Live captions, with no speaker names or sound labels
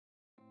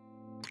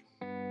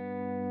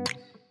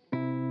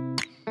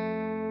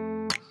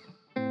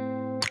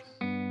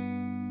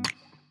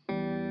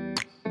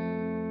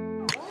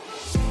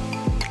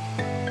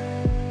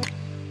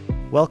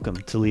Welcome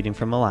to Leading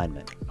from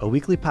Alignment, a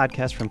weekly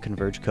podcast from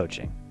Converge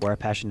Coaching, where our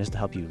passion is to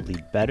help you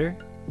lead better,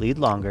 lead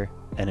longer,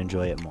 and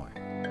enjoy it more.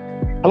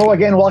 Hello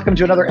again. Welcome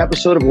to another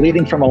episode of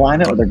Leading from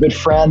Alignment with our good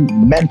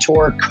friend,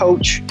 mentor,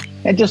 coach,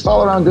 and just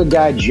all-around good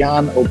guy,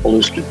 John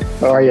Opalewski.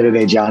 How are you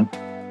today, John?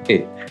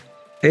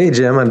 Hey,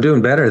 Jim, I'm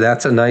doing better.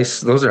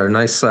 Those are a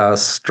nice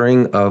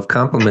string of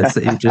compliments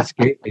that you just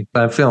gave me.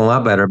 I'm feeling a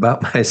lot better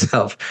about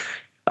myself.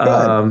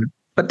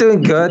 But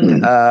doing good.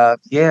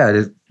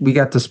 We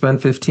got to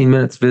spend 15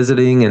 minutes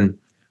visiting and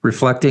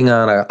reflecting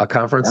on a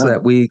conference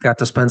that we got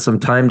to spend some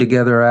time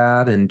together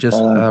at, and just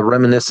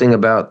reminiscing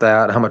about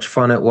that, how much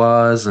fun it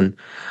was, and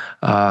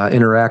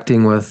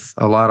interacting with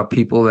a lot of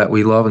people that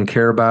we love and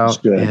care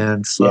about.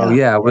 And so,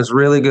 it was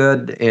really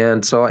good.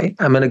 And so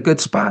I'm in a good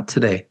spot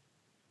today.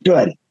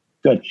 Good.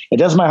 It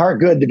does my heart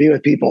good to be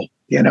with people,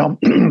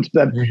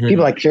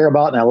 people I care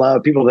about and I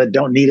love, people that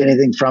don't need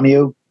anything from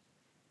you,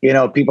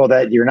 people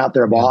that you're not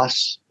their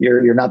boss,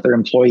 you're not their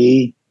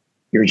employee,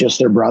 you're just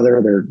their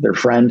brother, their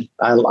friend.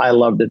 I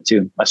loved it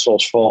too. My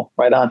soul's full.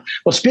 Right on.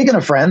 Well, speaking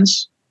of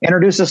friends,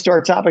 introduce us to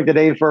our topic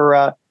today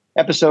for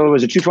episode,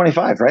 was it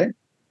 225, right?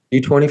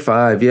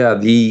 225, yeah.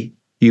 The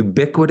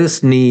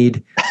ubiquitous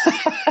need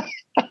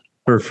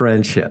for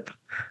friendship.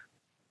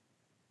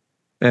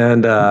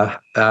 And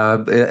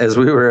as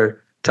we were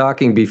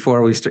talking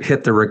before we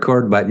hit the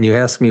record button, you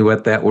asked me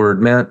what that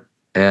word meant.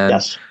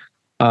 And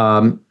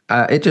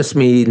it just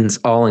means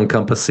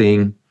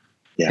all-encompassing.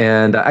 Yeah.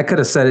 And I could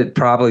have said it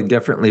probably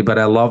differently, but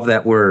I love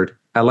that word.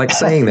 I like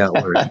saying that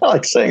word. I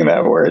like saying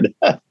that word.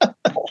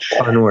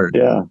 Fun word.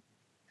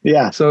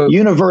 Yeah. So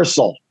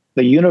universal.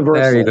 The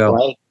universal. There you go.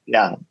 Right?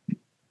 Yeah.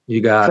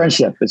 You got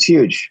friendship. It's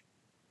huge.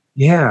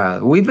 Yeah,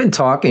 we've been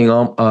talking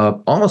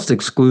almost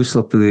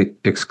exclusively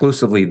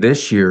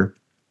this year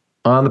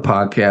on the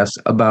podcast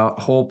about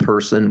whole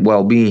person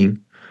well-being,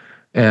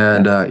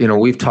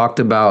 and we've talked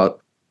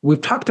about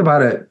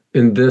it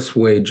in this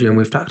way, Jim.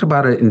 We've talked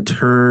about it in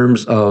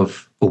terms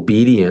of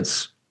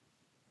obedience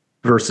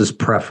versus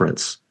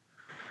preference.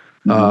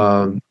 We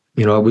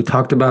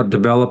talked about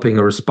developing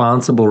a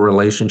responsible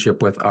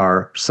relationship with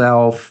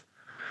ourself.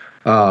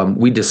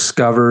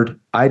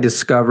 I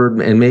discovered,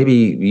 and maybe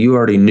you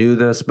already knew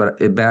this,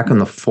 but back in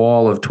the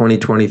fall of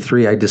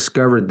 2023, I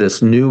discovered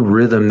this new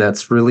rhythm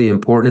that's really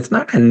important. It's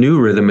not a new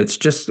rhythm.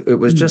 It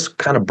was just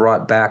kind of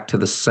brought back to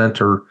the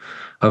center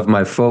of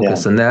my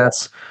focus. And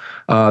that's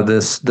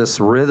this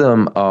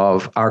rhythm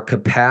of our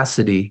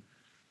capacity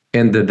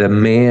and the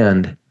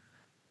demand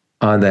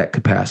on that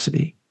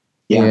capacity.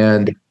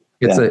 And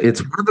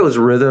it's one of those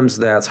rhythms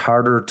that's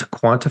harder to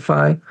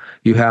quantify.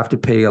 You have to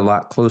pay a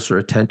lot closer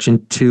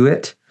attention to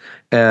it,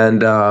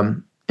 and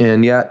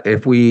yet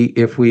if we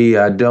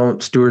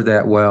don't steward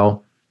that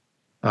well,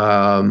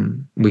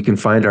 we can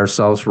find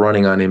ourselves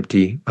running on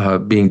empty,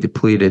 being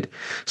depleted.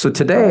 So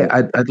today,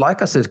 I'd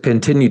like us to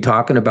continue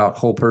talking about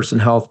whole person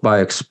health by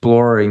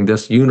exploring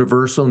this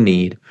universal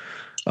need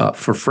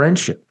for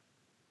friendship.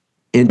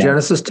 In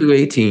Genesis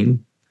 2:18.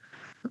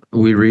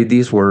 We read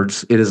these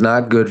words: "It is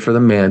not good for the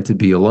man to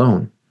be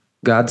alone."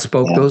 God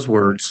spoke those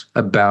words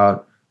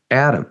about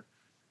Adam.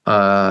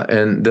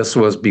 And this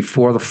was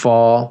before the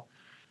fall.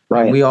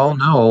 Right. And we all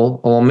know,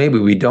 well, maybe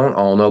we don't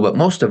all know, but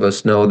most of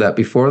us know that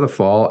before the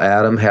fall,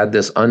 Adam had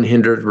this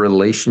unhindered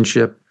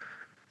relationship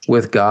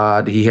with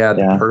God. He had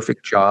the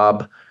perfect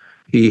job.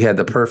 He had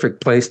the perfect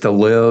place to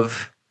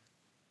live.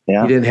 He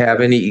didn't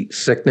have any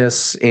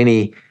sickness,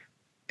 any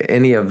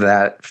of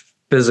that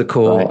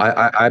physical,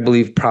 I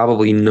believe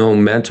probably no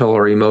mental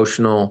or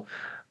emotional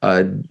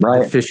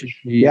deficiency.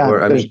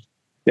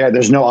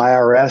 There's no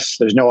IRS,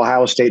 there's no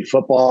Ohio State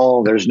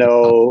football, there's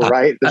no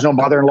there's no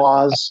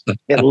mother-in-laws.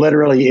 It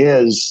literally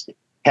is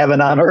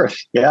heaven on earth.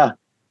 Yeah.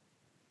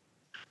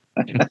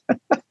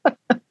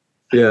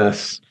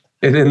 Yes.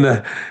 And in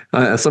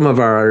the some of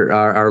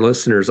our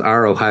listeners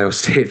are Ohio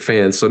State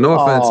fans, so no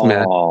offense,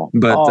 Matt,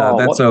 but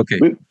that's okay.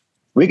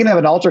 We can have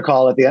an altar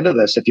call at the end of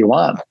this if you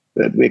want.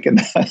 We can.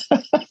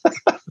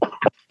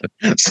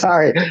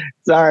 Sorry,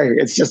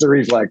 it's just a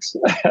reflex.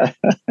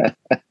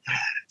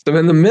 So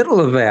in the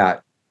middle of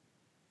that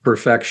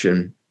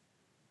perfection,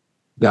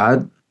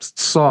 God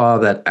saw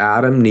that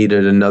Adam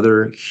needed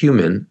another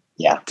human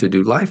to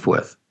do life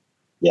with.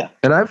 Yeah.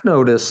 And I've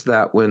noticed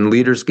that when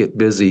leaders get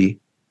busy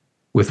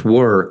with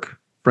work,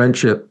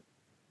 friendship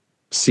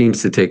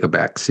seems to take a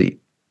back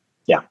seat.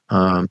 Yeah.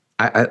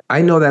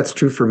 I know that's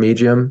true for me,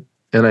 Jim,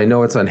 and I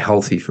know it's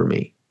unhealthy for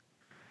me.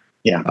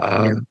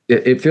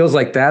 It feels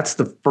like that's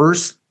the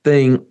first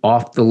thing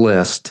off the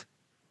list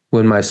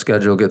when my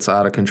schedule gets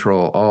out of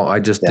control. I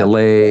just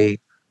delay.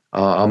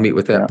 I'll meet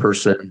with that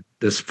person,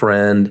 this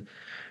friend,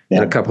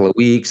 in a couple of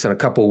weeks, and a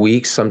couple of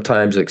weeks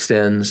sometimes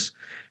extends.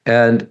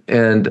 And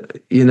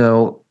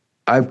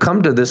I've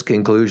come to this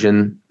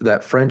conclusion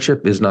that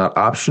friendship is not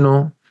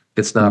optional.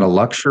 It's not a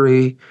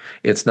luxury.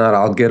 It's not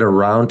I'll get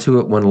around to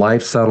it when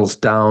life settles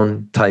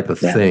down type of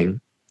thing.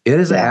 It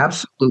is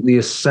absolutely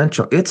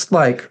essential.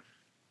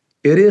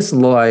 It is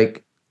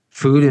like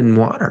food and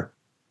water.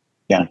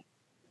 Yeah.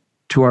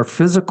 to our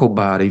physical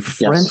body,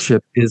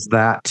 friendship is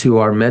that to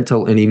our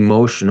mental and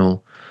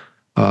emotional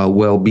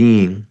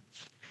well-being.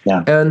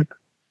 Yeah.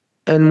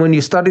 And when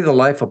you study the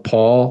life of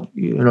Paul,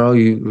 you'll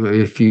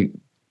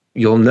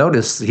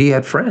notice he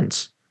had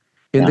friends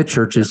in the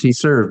churches he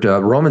served.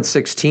 Romans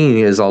 16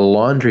 is a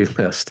laundry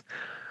list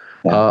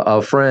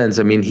of friends.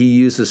 I mean, he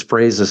uses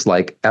phrases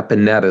like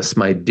Epinetus,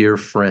 my dear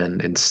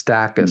friend, and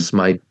Stachys,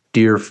 my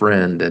dear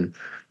friend. And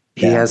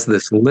he has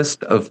this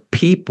list of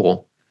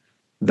people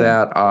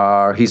that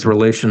he's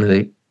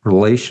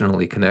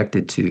relationally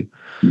connected to.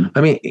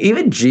 I mean,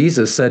 even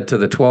Jesus said to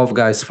the 12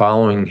 guys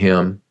following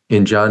him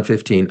in John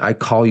 15, I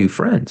call you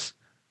friends.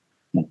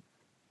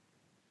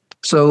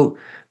 So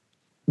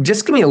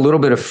just give me a little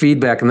bit of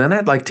feedback, and then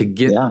I'd like to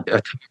get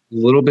a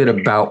little bit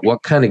about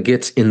what kind of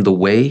gets in the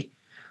way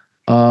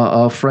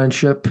of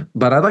friendship.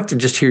 But I'd like to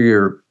just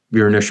hear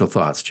your initial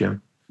thoughts,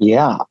 Jim.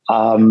 Yeah.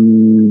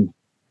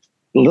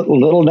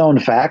 Little known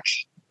fact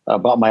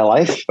about my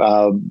life.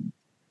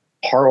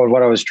 Part of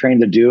what I was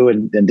trained to do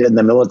and did in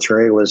the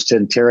military was to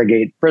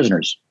interrogate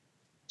prisoners.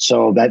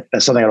 So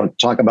that's something I don't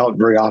talk about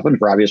very often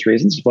for obvious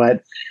reasons.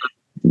 But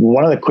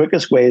one of the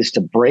quickest ways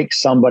to break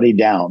somebody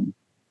down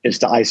is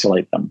to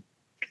isolate them,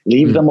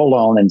 leave them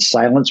alone in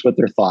silence with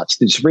their thoughts.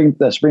 The Supreme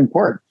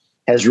Court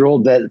has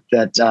ruled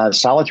that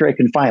solitary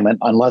confinement,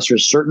 unless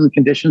there's certain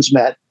conditions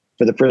met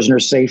for the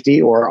prisoner's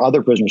safety or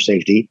other prisoner's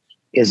safety,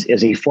 is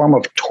a form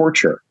of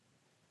torture.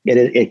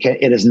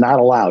 It is not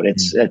allowed.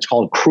 It's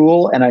called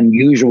cruel and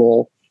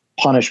unusual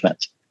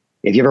punishment.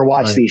 If you ever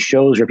watch these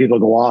shows where people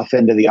go off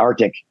into the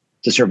Arctic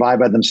to survive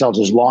by themselves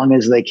as long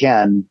as they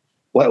can,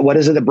 what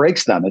is it that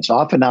breaks them? It's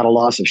often not a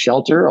loss of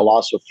shelter, a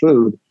loss of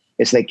food.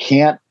 It's they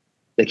can't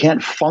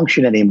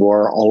function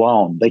anymore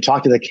alone. They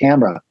talk to the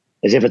camera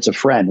as if it's a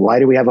friend. Why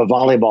do we have a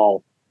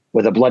volleyball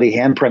with a bloody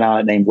handprint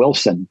on it named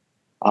Wilson?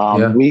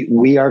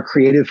 We are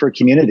created for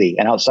community,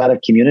 and outside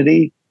of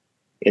community,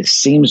 it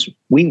seems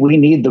we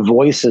need the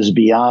voices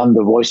beyond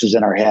the voices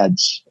in our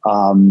heads.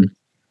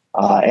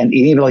 And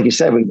even like you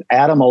said, with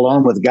Adam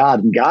alone with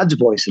God and God's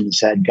voice in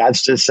his head, God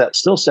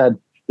still said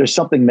there's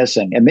something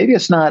missing. And maybe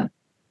it's not,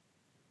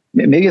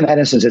 maybe in that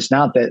instance, it's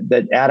not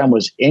that Adam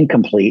was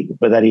incomplete,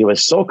 but that he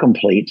was so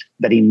complete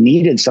that he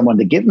needed someone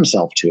to give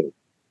himself to.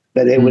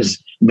 That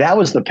that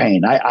was the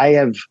pain.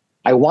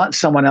 I want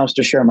someone else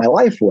to share my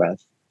life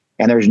with,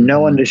 and there's no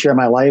one to share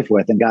my life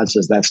with. And God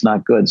says, that's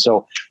not good.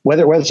 So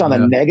whether it's on the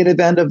negative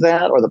end of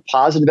that or the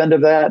positive end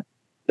of that,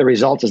 the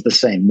result is the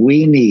same.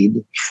 We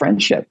need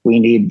friendship. We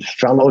need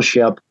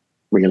fellowship,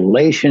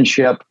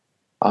 relationship.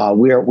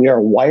 We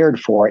are wired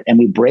for it, and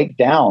we break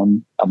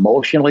down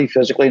emotionally,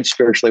 physically, and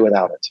spiritually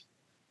without it.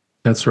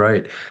 That's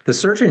right. The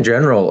Surgeon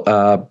General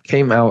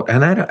came out,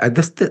 and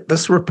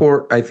this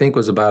report, I think,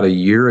 was about a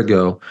year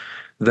ago,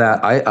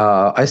 that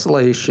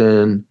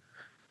isolation,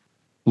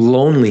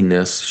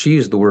 loneliness, she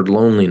used the word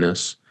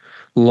loneliness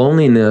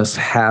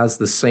has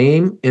the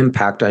same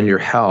impact on your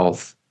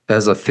health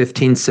as a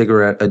 15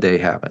 cigarette a day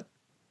habit.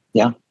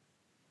 Yeah,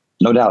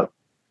 no doubt.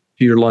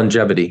 Your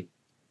longevity.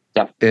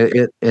 Yeah.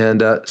 It's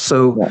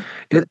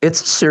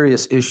a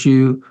serious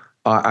issue.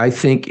 I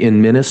think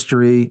in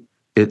ministry,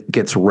 it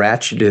gets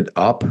ratcheted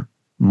up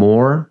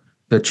more,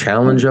 the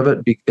challenge of it,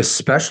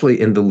 especially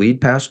in the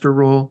lead pastor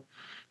role.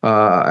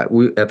 At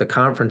the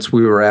conference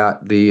we were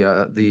at,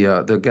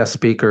 the guest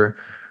speaker,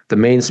 the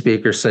main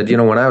speaker said,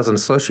 when I was an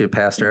associate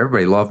pastor,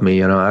 everybody loved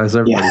me. I was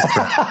everybody's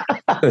friend.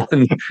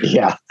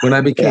 When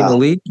I became a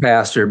lead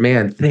pastor,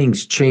 man,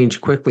 things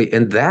changed quickly.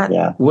 And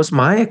that was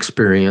my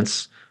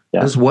experience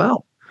as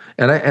well.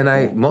 And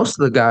I most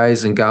of the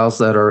guys and gals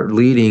that are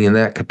leading in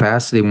that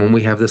capacity, when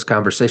we have this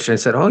conversation, I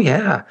said, oh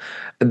yeah,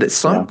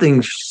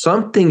 something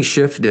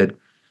shifted.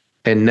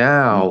 And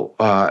now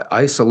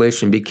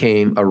isolation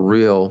became a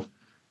real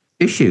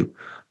issue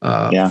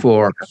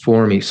for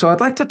me. So I'd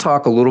like to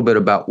talk a little bit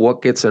about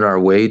what gets in our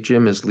way,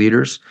 Jim, as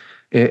leaders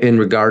in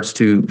regards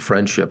to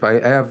friendship.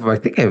 I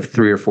think I have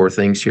 3 or 4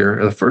 things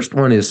here. The first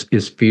one is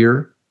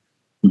fear.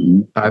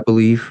 I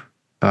believe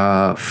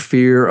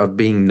fear of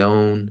being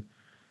known,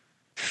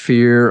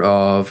 fear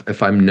of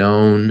if I'm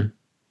known,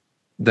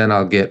 then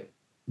I'll get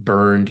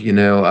burned.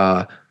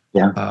 But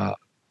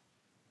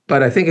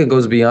I think it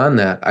goes beyond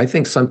that. I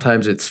think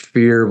sometimes it's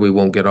fear we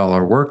won't get all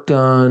our work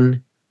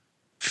done,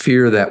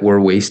 fear that we're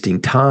wasting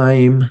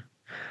time.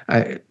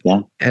 And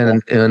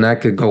I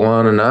could go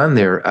on and on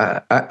there.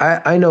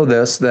 I know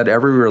that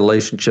every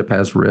relationship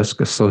has risk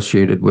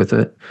associated with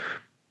it,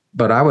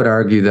 but I would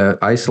argue that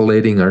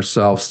isolating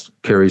ourselves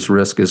carries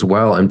risk as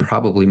well, and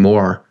probably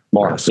more.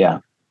 Risk.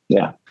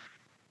 Yeah.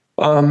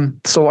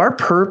 So our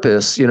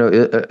purpose,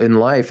 in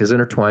life is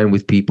intertwined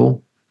with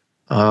people.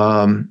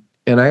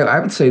 And I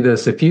would say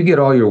this: if you get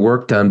all your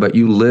work done, but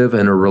you live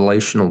in a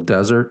relational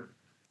desert,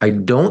 I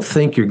don't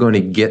think you're going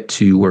to get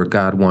to where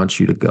God wants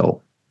you to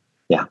go.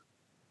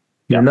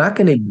 You're not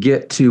going to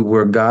get to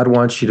where God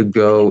wants you to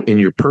go in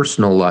your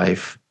personal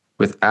life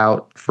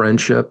without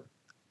friendship.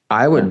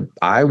 I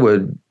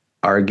would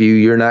argue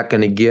you're not going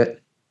to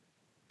get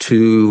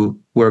to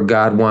where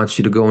God wants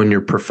you to go in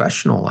your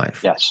professional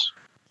life. Yes.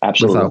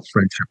 Absolutely. without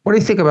friendship. What do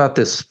you think about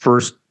this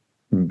first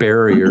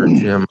barrier,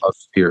 Jim, of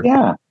fear?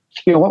 Yeah.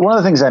 One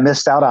of the things I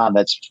missed out on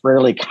that's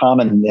fairly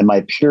common in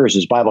my peers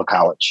is Bible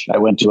college. I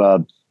went to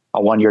a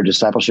one-year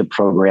discipleship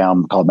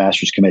program called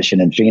Master's Commission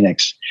in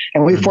Phoenix,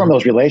 and we form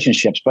those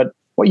relationships. But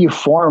what you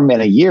form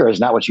in a year is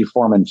not what you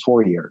form in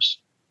 4 years.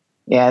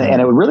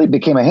 And it really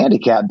became a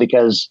handicap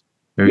because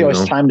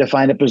it's time to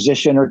find a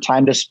position or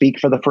time to speak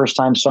for the first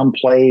time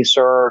someplace,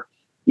 or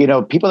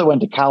people that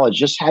went to college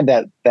just had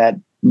that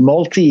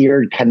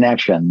multi-year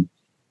connection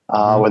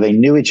where they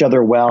knew each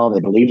other well, they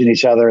believed in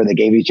each other, they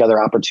gave each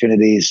other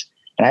opportunities.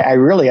 And I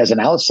really, as an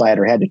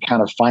outsider, had to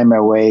kind of find my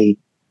way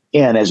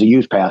in as a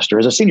youth pastor.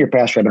 As a senior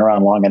pastor, I've been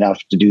around long enough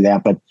to do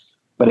that, but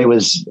it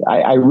was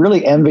I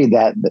really envied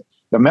that.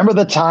 Remember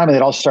the time, and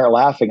they'd all start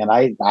laughing, and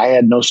I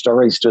had no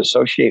stories to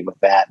associate with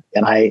that.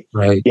 And I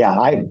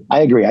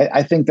agree.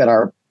 I think that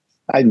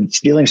I'm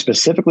dealing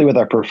specifically with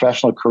our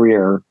professional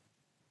career.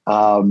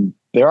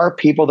 There are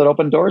people that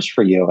open doors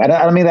for you, and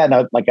I don't mean that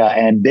in like an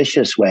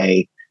ambitious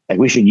way, like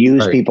we should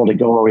use people to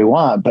go where we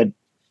want. But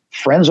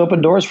friends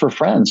open doors for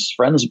friends.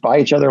 Friends buy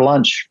each other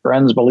lunch.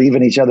 Friends believe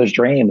in each other's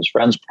dreams.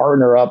 Friends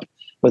partner up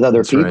with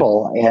other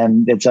people,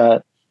 and it's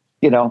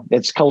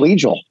it's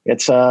collegial.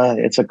 It's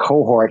a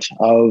cohort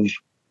of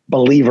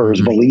believers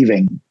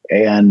believing.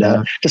 And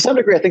to some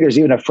degree, I think there's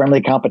even a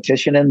friendly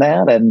competition in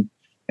that. And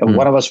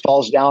one of us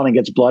falls down and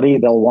gets bloody,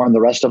 they'll warn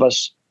the rest of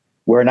us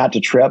where not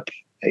to trip.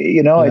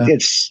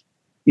 It's,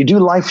 you do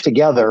life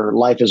together,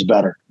 life is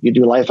better. You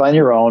do life on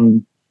your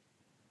own.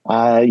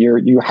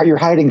 You're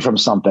hiding from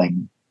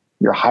something.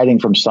 You're hiding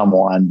from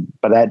someone.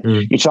 But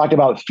you talked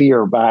about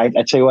fear, but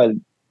I tell you what,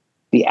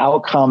 the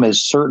outcome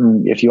is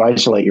certain if you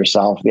isolate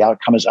yourself. The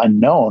outcome is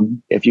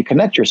unknown if you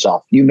connect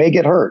yourself. You may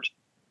get hurt,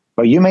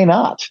 but you may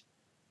not.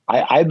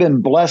 I've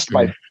been blessed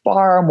by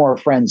far more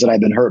friends that I've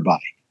been hurt by.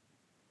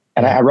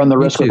 And I run the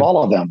risk with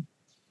all of them.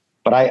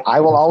 But I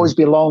will always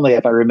be lonely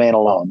if I remain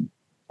alone.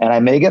 And I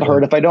may get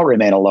hurt if I don't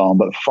remain alone.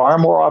 But far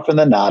more often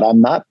than not,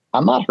 I'm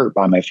not hurt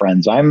by my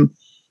friends. I'm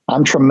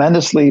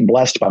tremendously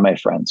blessed by my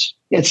friends.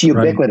 It's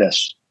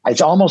ubiquitous. It's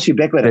almost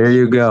ubiquitous. There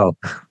you go.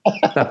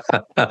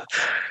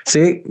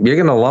 See, you're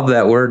going to love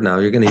that word now.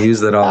 You're going to use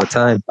that all the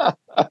time.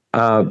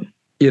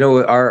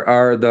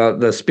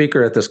 The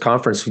speaker at this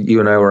conference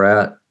you and I were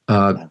at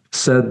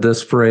said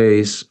this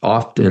phrase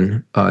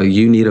often: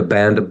 "You need a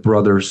band of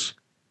brothers,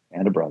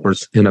 or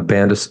a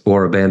band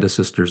of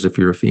sisters if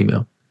you're a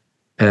female."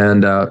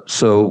 And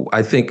so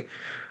I think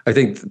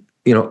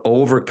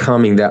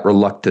overcoming that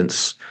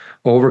reluctance,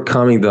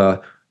 overcoming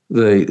the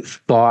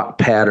thought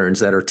patterns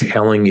that are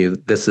telling you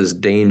this is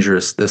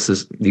dangerous,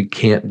 you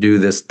can't do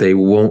this, they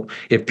won't,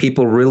 if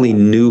people really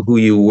knew who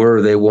you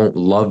were, they won't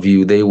love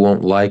you, they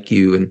won't like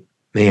you. And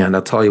man,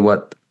 I'll tell you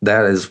what,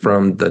 that is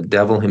from the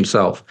devil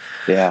himself.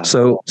 Yeah.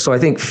 So I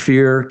think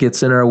fear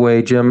gets in our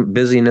way, Jim.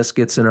 Busyness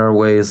gets in our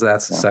way.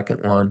 That's the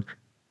second one.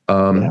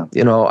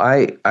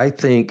 I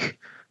think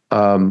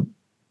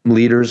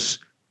leaders,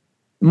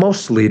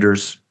 most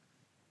leaders,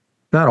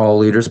 not all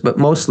leaders, but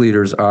most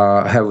leaders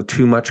have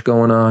too much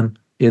going on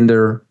in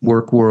their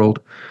work world,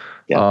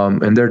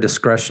 and their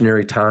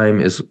discretionary time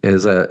is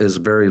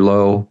very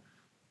low.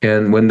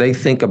 And when they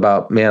think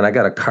about, man, I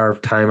got to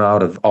carve time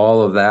out of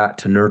all of that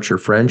to nurture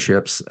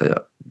friendships,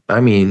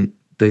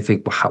 they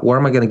think, where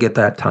am I going to get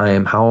that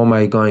time? How am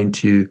I going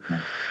to,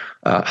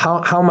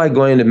 how am I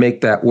going to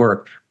make that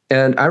work?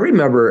 And I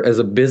remember as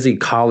a busy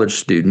college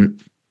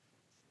student,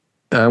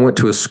 I went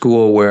to a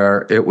school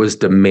where it was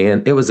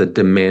a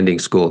demanding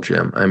school,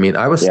 Jim. I mean,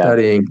 I was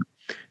studying,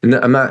 and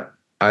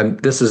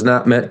this is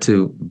not meant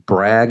to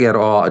brag at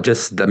all. I'm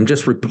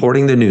just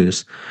reporting the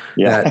news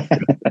that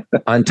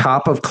on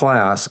top of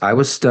class, I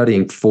was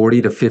studying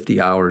 40 to 50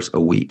 hours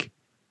a week.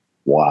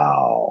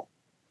 Wow.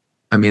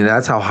 I mean,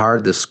 that's how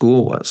hard the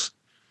school was.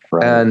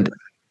 Right.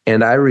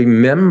 And I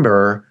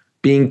remember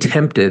being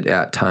tempted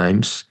at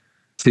times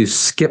to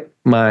skip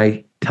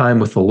my time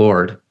with the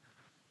Lord.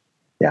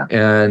 Yeah.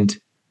 And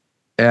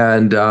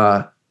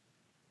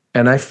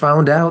I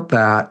found out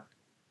that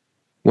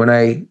when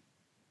I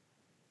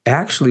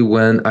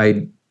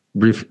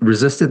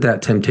resisted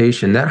that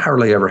temptation, that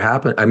hardly ever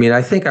happened. I mean,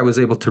 I think I was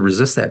able to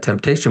resist that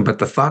temptation, but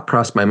the thought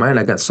crossed my mind,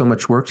 I got so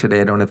much work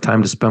today, I don't have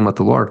time to spend with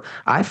the Lord.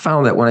 I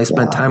found that when I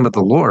spent time with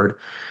the Lord,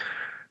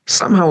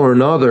 somehow or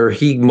another,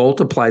 he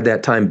multiplied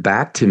that time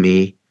back to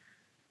me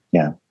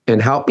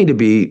and helped me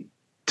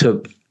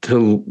to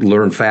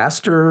learn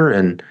faster,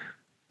 and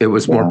it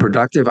was more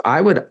productive.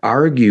 I would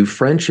argue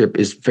friendship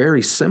is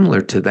very similar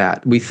to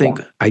that. We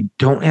think, I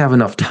don't have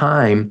enough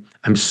time.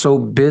 I'm so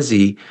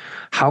busy.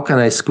 How can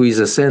I squeeze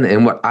this in?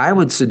 And what I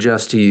would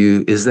suggest to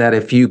you is that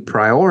if you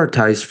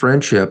prioritize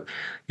friendship,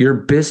 you're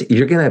busy.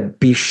 You're going to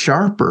be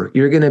sharper.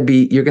 You're going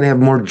to have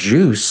more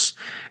juice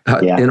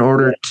in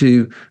order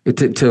to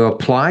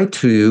apply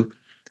to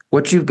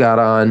what you've got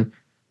on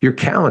your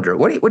calendar.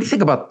 What do you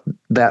think about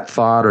that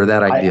thought or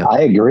that idea? I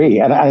agree.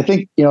 And I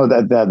think,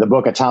 the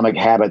book Atomic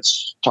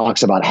Habits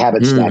talks about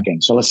habit stacking.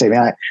 So let's say,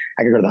 man,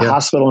 I could go to the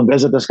hospital and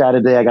visit this guy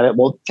today.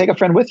 Well, take a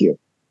friend with you.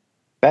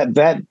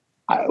 That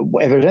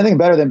if there's anything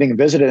better than being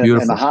visited in the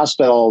Beautiful.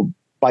 hospital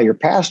by your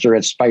pastor,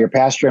 it's by your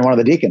pastor and one of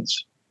the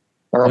deacons,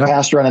 or a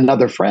pastor and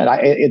another friend.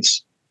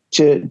 It's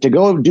to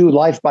go do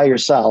life by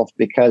yourself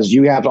because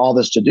you have all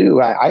this to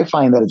do. I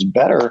find that it's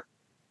better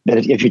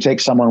that if you take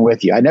someone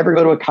with you. I never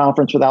go to a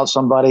conference without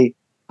somebody.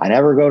 I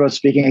never go to a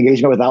speaking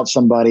engagement without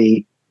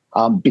somebody,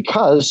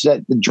 because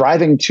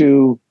driving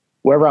to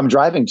wherever I'm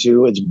driving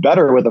to, it's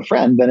better with a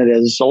friend than it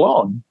is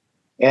alone.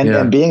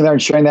 And being there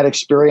and sharing that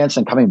experience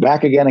and coming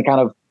back again and kind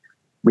of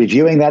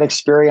reviewing that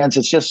experience.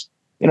 It's just,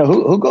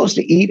 who goes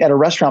to eat at a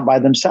restaurant by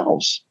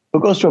themselves?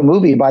 Who goes to a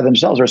movie by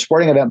themselves or a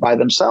sporting event by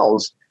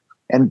themselves?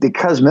 And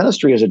because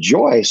ministry is a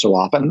joy so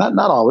often, not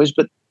always,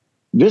 but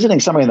visiting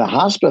somebody in the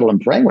hospital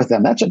and praying with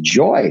them, that's a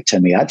joy to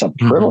me. That's a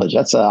privilege.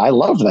 I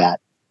love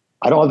that.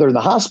 I don't know if they're in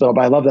the hospital,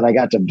 but I love that I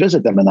got to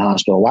visit them in the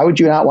hospital. Why would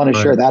you not want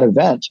to share that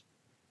event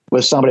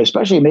with somebody,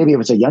 especially maybe if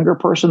it's a younger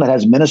person that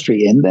has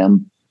ministry in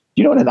them?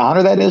 You know what an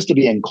honor that is to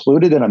be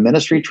included in a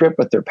ministry trip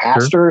with their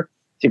pastor,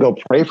 to go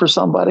pray for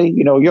somebody.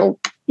 You'll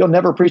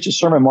never preach a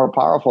sermon more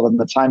powerful than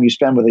the time you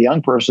spend with a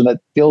young person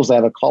that feels they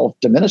have a call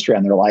to ministry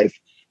on their life.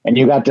 And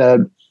you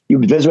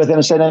visit with them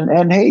and said,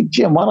 and hey,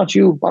 Jim, why don't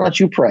you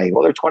pray?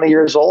 Well, they're 20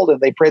 years old and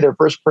they pray their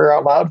first prayer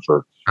out loud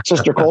for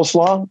Sister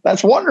Coleslaw.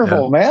 That's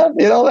wonderful, man.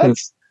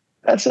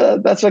 That's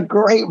a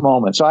great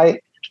moment. So I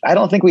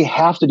don't think we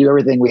have to do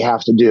everything we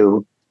have to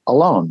do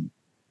alone.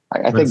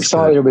 I think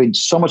some of it would be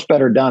so much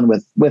better done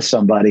with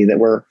somebody that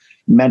we're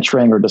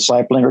mentoring or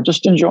discipling or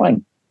just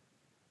enjoying.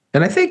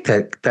 And I think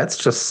that's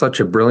just such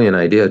a brilliant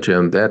idea,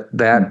 Jim.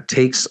 That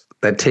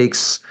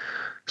takes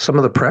some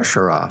of the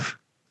pressure off,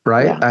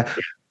 right?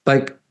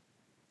 Yeah.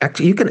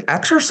 You can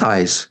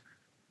exercise.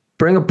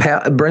 Bring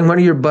one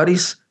of your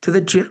buddies to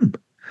the gym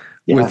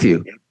with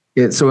you.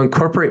 So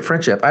incorporate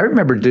friendship. I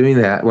remember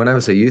doing that when I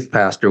was a youth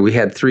pastor. We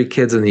had 3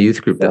 kids in the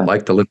youth group that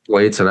liked to lift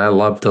weights, and I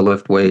loved to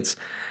lift weights.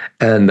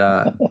 And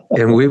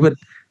we would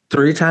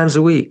 3 times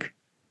a week,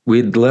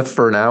 we'd lift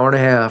for an hour and a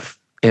half.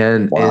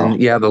 And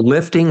the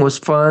lifting was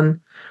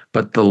fun,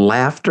 but the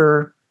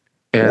laughter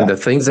and the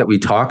things that we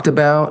talked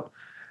about,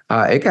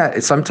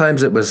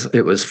 sometimes it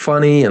was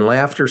funny and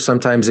laughter.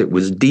 Sometimes it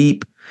was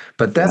deep,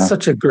 but that's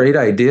such a great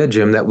idea,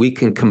 Jim, that we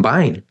can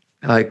combine,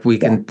 like we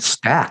can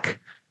stack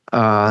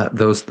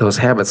those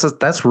habits.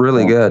 That's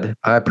really good.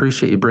 I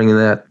appreciate you bringing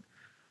that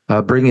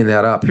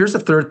up. Here's the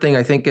third thing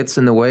I think gets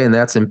in the way, and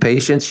that's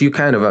impatience. You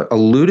kind of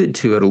alluded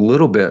to it a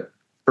little bit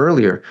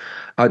earlier.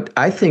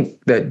 I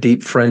think that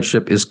deep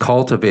friendship is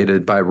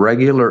cultivated by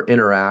regular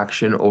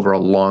interaction over a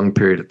long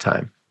period of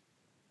time.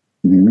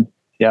 Mm-hmm.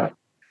 Yeah.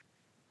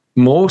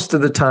 Most of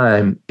the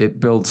time, it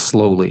builds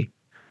slowly.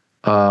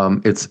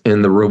 And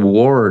the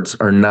rewards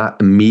are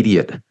not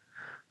immediate.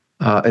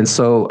 And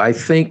so I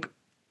think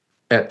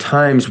at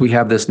times we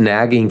have this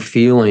nagging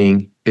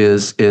feeling: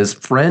 is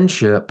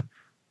friendship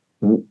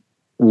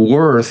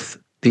worth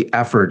the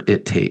effort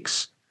it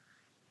takes?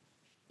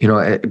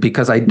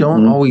 Because I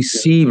don't always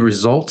see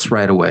results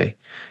right away.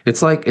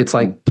 It's like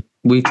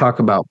we talk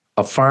about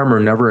a farmer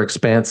never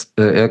expects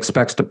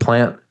to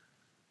plant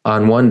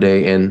on one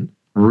day and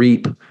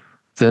reap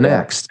the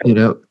next.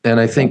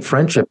 And I think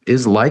friendship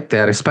is like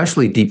that,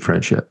 especially deep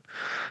friendship.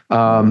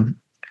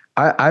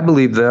 I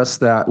believe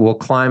that we'll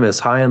climb as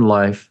high in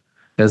life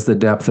as the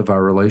depth of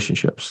our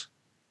relationships.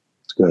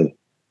 That's good.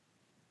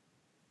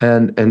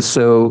 And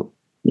so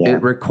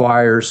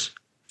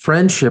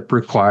friendship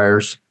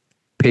requires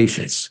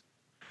patience.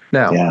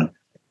 Now,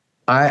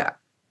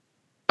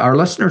 our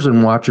listeners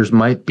and watchers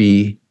might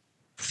be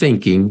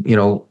thinking,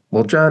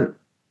 well, John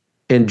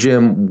and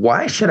Jim,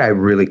 why should I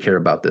really care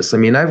about this? I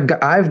mean,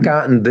 I've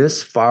gotten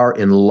this far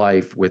in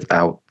life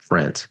without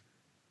friends.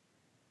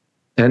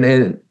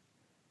 And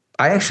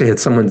I actually had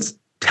someone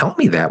tell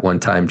me that one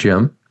time,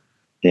 Jim.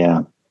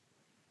 Yeah.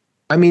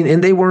 I mean,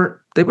 and they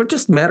were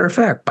just matter of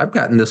fact. I've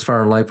gotten this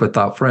far in life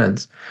without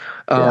friends,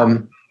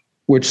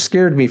 which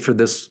scared me for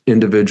this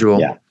individual.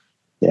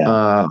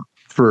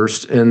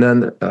 First, and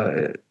then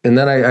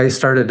I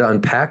started to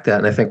unpack that,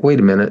 and I think, wait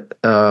a minute,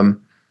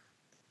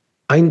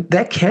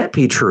 that can't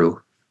be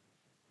true.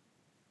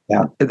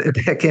 Yeah,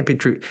 that can't be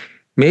true.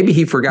 Maybe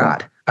he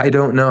forgot. I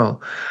don't know.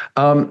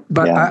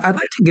 But I'd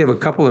like to give a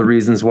couple of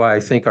reasons why I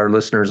think our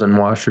listeners and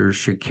watchers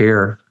should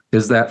care.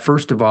 Is that,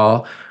 first of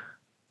all,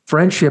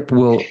 friendship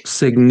will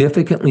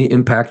significantly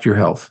impact your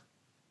health.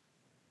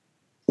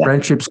 Yeah.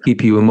 Friendships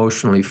keep you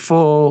emotionally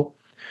full.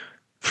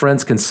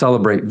 Friends can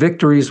celebrate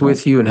victories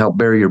with you and help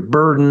bear your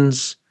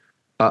burdens.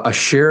 A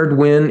shared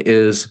win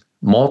is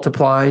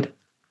multiplied.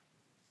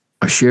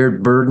 A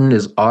shared burden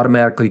is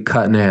automatically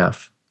cut in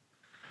half.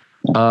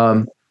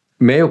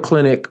 Mayo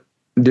Clinic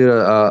did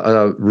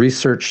a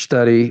research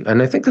study,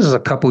 and I think this is a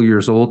couple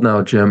years old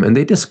now, Jim, and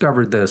they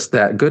discovered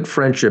that good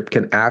friendship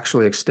can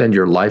actually extend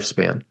your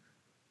lifespan.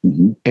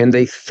 Mm-hmm. And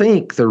they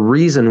think the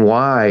reason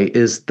why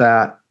is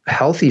that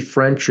healthy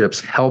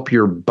friendships help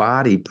your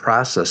body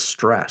process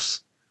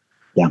stress.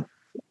 Yeah.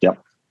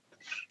 Yep.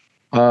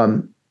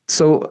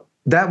 So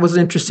that was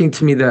interesting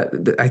to me.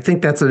 That I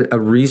think that's a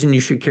reason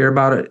you should care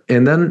about it.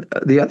 And then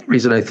the other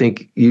reason I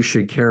think you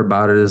should care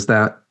about it is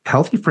that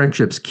healthy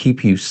friendships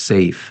keep you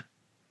safe.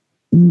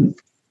 Mm.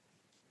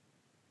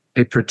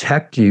 They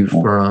protect you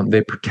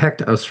they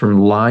protect us from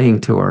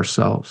lying to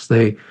ourselves.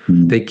 They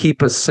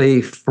keep us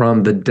safe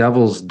from the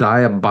devil's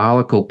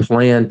diabolical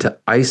plan to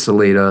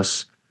isolate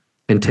us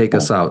and take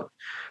us out.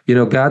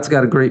 God's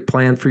got a great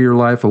plan for your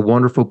life, a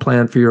wonderful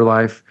plan for your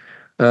life.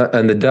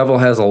 And the devil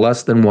has a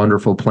less than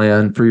wonderful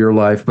plan for your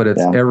life, but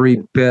it's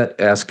every bit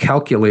as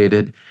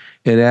calculated,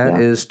 and that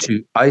is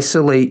to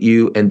isolate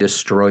you and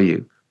destroy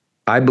you.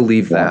 I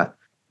believe that.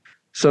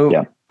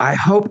 So I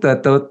hope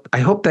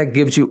that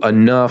gives you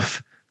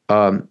enough.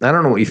 I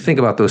don't know what you think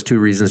about those two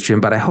reasons, Jim,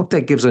 but I hope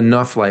that gives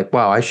enough. Like,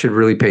 wow, I should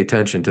really pay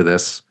attention to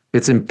this.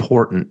 It's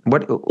important.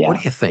 What do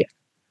you think?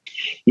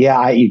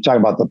 Yeah, you talk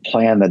about the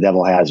plan the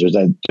devil has.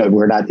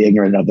 We're not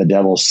ignorant of the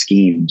devil's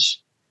schemes.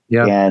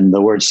 Yeah. And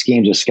the word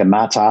schemes is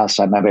schematos.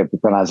 I might have to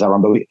pronounce that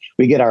wrong, but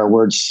we get our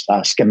words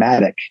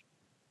schematic.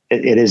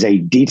 It is a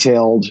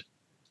detailed,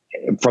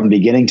 from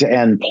beginning to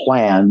end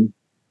plan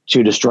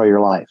to destroy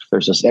your life.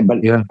 There's this, but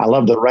I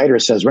love the writer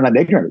says we're not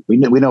ignorant. We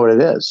know what it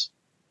is.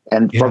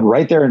 And from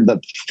right there in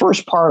the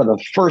first part of the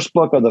first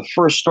book of the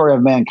first story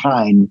of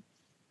mankind,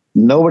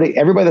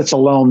 everybody that's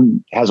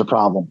alone has a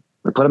problem.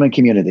 We put them in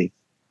community.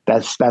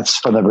 That's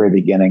from the very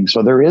beginning.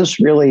 So there is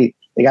really,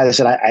 the guy that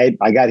said,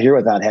 I got here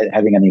without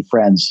having any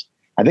friends.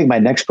 I think my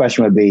next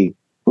question would be,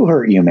 who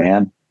hurt you,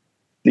 man?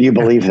 Do you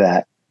believe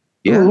that?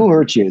 Yeah. Who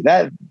hurt you?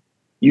 That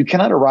you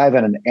cannot arrive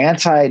at an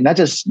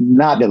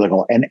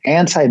anti-biblical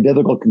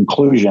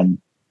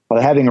conclusion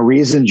by having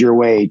reasoned your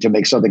way to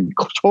make something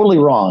totally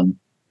wrong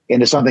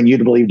into something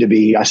you'd believe to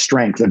be a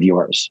strength of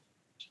yours.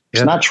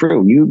 It's not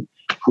true.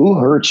 Who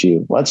hurt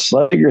you? Let's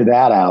figure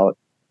that out.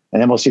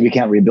 And then we'll see if we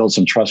can't rebuild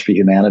some trust for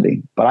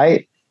humanity.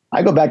 But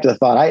I go back to the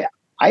thought,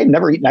 I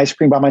never eaten ice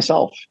cream by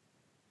myself.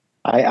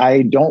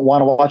 I don't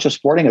want to watch a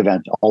sporting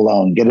event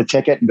alone, get a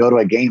ticket and go to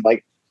a game.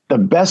 Like, the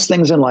best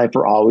things in life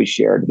are always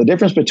shared. The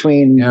difference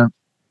between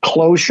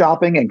clothes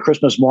shopping and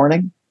Christmas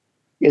morning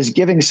is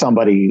giving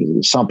somebody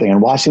something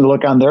and watching the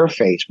look on their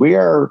face.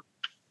 We're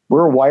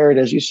wired,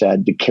 as you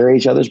said, to carry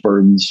each other's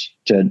burdens,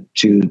 to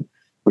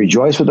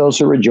rejoice with those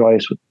who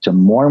rejoice, to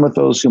mourn with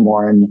those who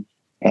mourn.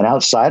 And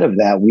outside of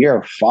that, we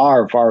are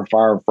far, far,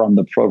 far from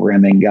the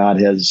programming God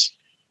has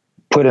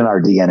put in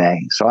our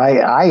DNA. So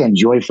I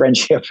enjoy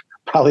friendship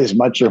probably as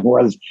much or more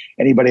as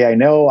anybody I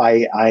know.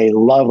 I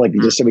love, like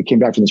you just said, we came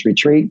back from this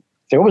retreat.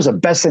 So what was the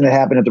best thing that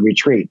happened at the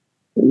retreat?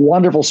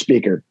 Wonderful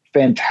speaker,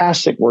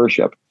 fantastic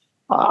worship.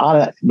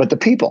 But the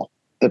people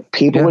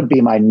would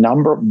be my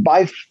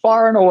by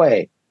far and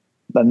away.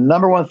 The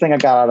number one thing I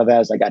got out of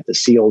that is I got to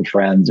see old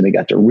friends, and we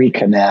got to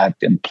reconnect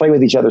and play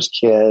with each other's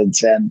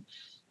kids and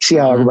see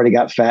how everybody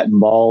got fat and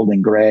bald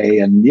and gray.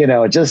 And,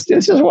 it's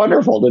just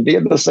wonderful to be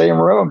in the same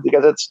room,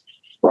 because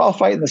we're all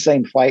fighting the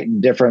same fight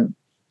in different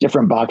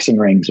boxing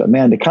rings. But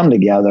man, to come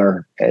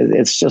together,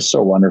 it's just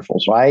so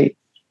wonderful. So I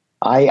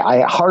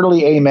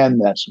heartily amen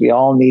this. We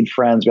all need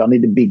friends. We all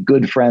need to be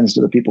good friends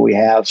to the people we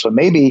have. So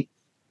maybe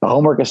the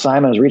homework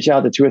assignment is reach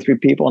out to 2 or 3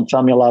 people and tell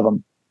them you love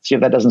them. See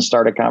if that doesn't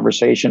start a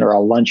conversation or a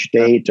lunch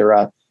date or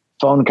a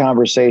phone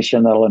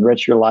conversation that'll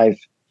enrich your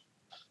life.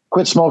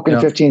 Quit smoking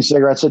 15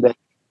 cigarettes a day,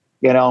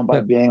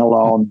 by being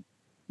alone,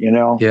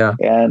 Yeah.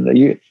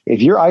 And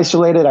if you're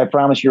isolated, I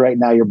promise you right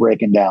now, you're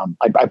breaking down.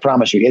 I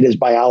promise you, it is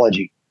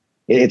biology.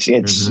 It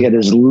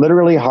is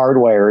literally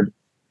hardwired.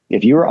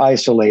 If you're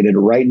isolated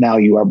right now,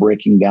 you are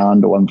breaking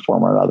down to one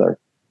form or another.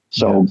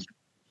 So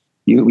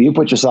you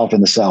put yourself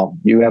in the cell.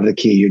 You have the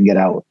key. You can get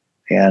out,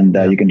 and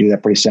you can do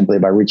that pretty simply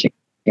by reaching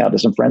out to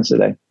some friends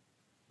today.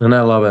 And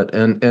I love it.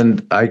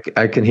 And I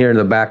can hear in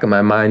the back of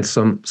my mind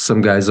some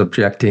guys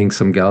objecting,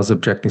 some gals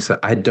objecting. So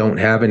I don't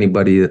have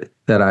anybody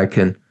that I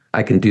can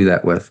do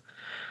that with.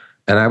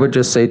 And I would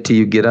just say to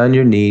you, get on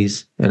your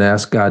knees and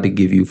ask God to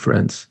give you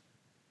friends.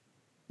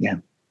 Yeah.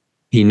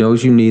 He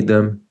knows you need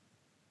them.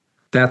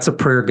 That's a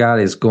prayer God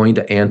is going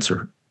to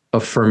answer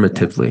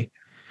affirmatively,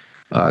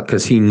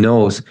 because he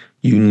knows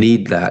you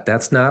need that.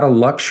 That's not a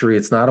luxury.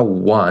 It's not a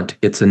want.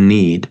 It's a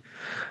need.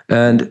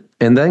 And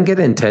then get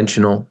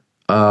intentional.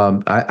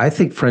 I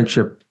think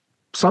friendship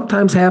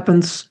sometimes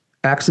happens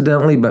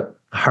accidentally, but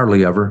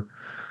hardly ever.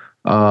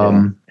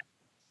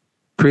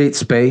 Create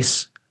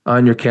space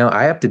on your calendar.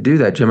 I have to do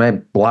that, Jim. I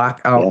block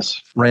out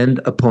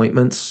friend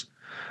appointments.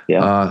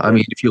 Yeah.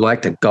 If you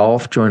like to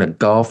golf, join a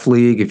golf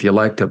league. If you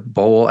like to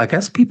bowl, I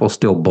guess people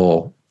still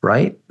bowl,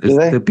 right?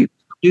 Do people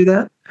do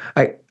that?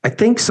 I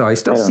think so. I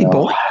still see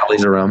bowling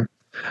alleys around.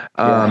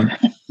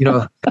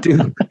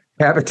 Do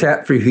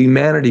Habitat for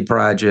Humanity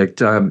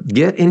project.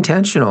 Get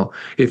intentional.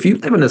 If you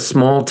live in a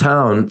small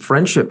town,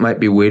 friendship might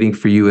be waiting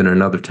for you in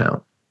another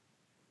town.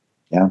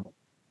 Yeah,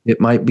 it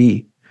might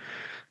be.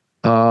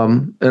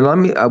 And let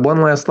me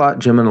one last thought,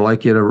 Jim, and I'd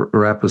like you to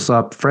wrap us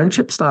up.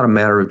 Friendship's not a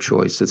matter of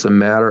choice; it's a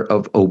matter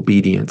of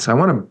obedience. I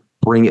want to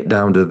bring it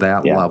down to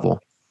that level.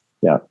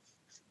 Yeah,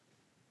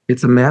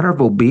 it's a matter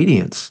of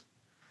obedience,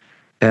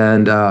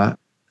 and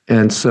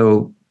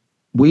so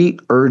we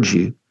urge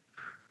you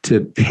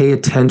to pay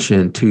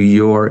attention to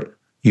your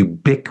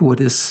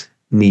ubiquitous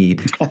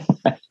need.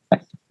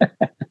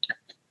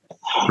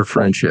 for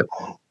friendship.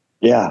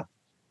 Yeah.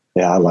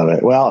 Yeah, I love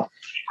it. Well,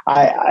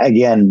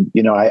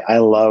 I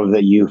love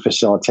that you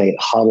facilitate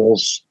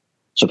huddles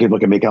so people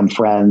can become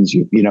friends.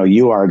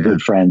 You are a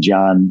good friend,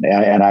 John.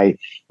 And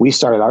we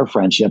started our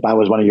friendship. I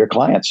was one of your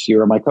clients. You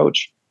were my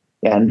coach.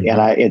 And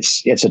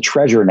it's a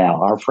treasure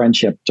now. Our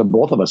friendship to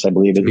both of us, I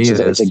believe,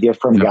 it's a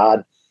gift from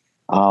God.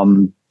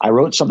 I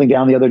wrote something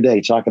down the other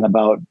day talking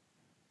about,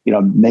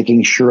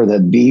 making sure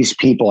that these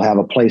people have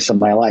a place in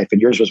my life.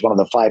 And yours was one of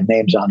the 5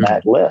 names on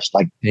that list.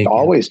 Like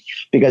always,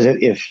 because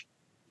if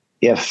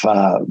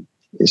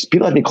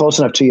people that be close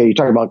enough to you, you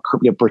talk about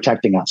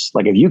protecting us.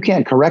 Like if you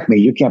can't correct me,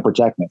 you can't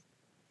protect me.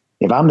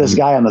 If I'm this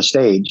guy on the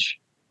stage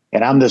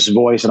and I'm this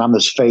voice and I'm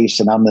this face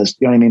and I'm this,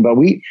 you know what I mean? But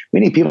we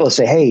need people to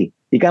say, hey,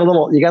 you got a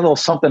little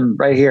something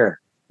right here,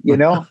 and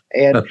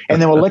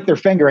then we'll lick their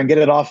finger and get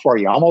it off for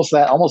you. Almost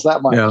that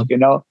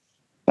much,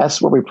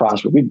 That's where we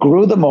prosper. We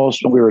grew the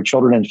most when we were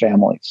children and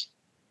families,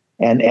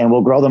 and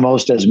we'll grow the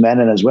most as men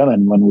and as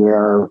women when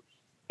we're,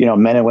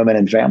 men and women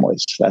and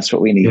families. That's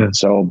what we need. Yeah.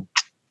 So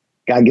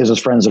God gives us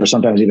friends that are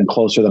sometimes even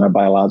closer than our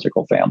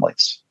biological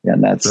families.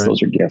 And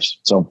those are gifts.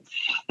 So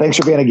thanks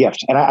for being a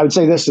gift. And I would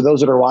say this to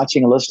those that are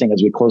watching and listening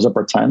as we close up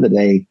our time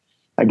today.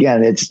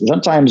 Again, it's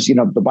sometimes,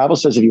 the Bible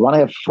says if you want to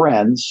have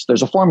friends,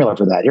 there's a formula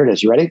for that. Here it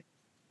is. You ready?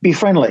 Be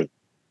friendly.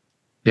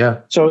 Yeah.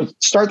 So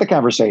start the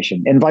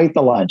conversation, invite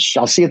the lunch.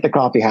 I'll see you at the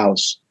coffee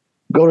house,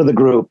 go to the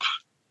group,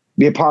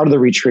 be a part of the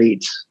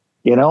retreat.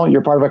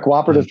 You're part of a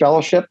cooperative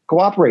fellowship,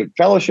 cooperate,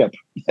 fellowship.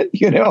 That's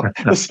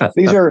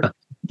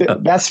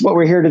what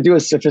we're here to do,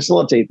 is to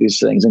facilitate these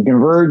things and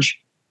Converge.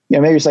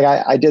 Maybe it's like,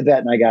 I did that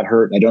and I got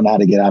hurt and I don't know how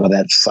to get out of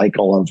that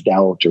cycle of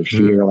doubt or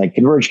fear. Like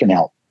Converge can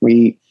help.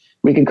 We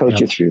can coach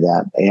you through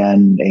that.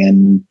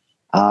 And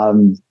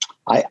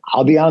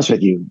I'll be honest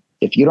with you.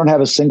 If you don't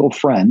have a single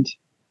friend,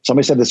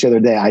 somebody said this the other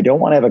day, I don't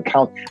want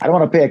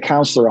to pay a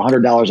counselor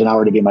 $100 an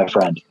hour to be my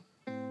friend.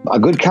 A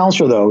good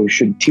counselor, though,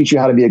 should teach you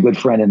how to be a good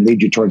friend and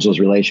lead you towards those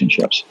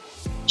relationships.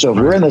 So if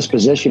we're in this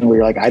position where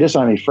you're like, I just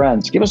don't have any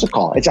friends, give us a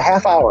call. It's a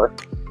half hour.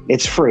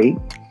 It's free.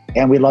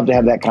 And we'd love to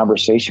have that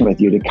conversation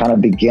with you to kind of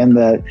begin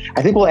I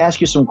think we'll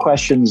ask you some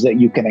questions that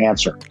you can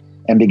answer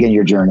and begin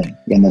your journey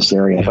in this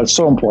area. But it's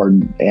so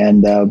important.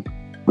 And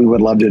we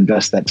would love to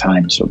invest that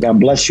time. So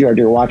God bless you, our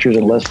dear watchers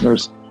and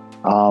listeners.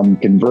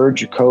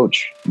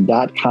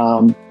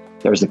 convergecoach.com.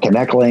 There's the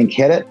connect link.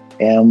 Hit it.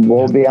 And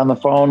we'll be on the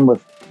phone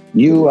with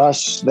you,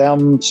 us,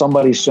 them,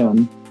 somebody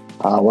soon.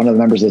 One of the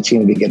members of the team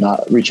will be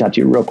reach out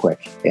to you real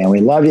quick. And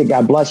we love you.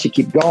 God bless you.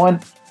 Keep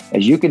going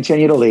as you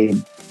continue to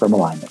lead from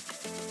alignment.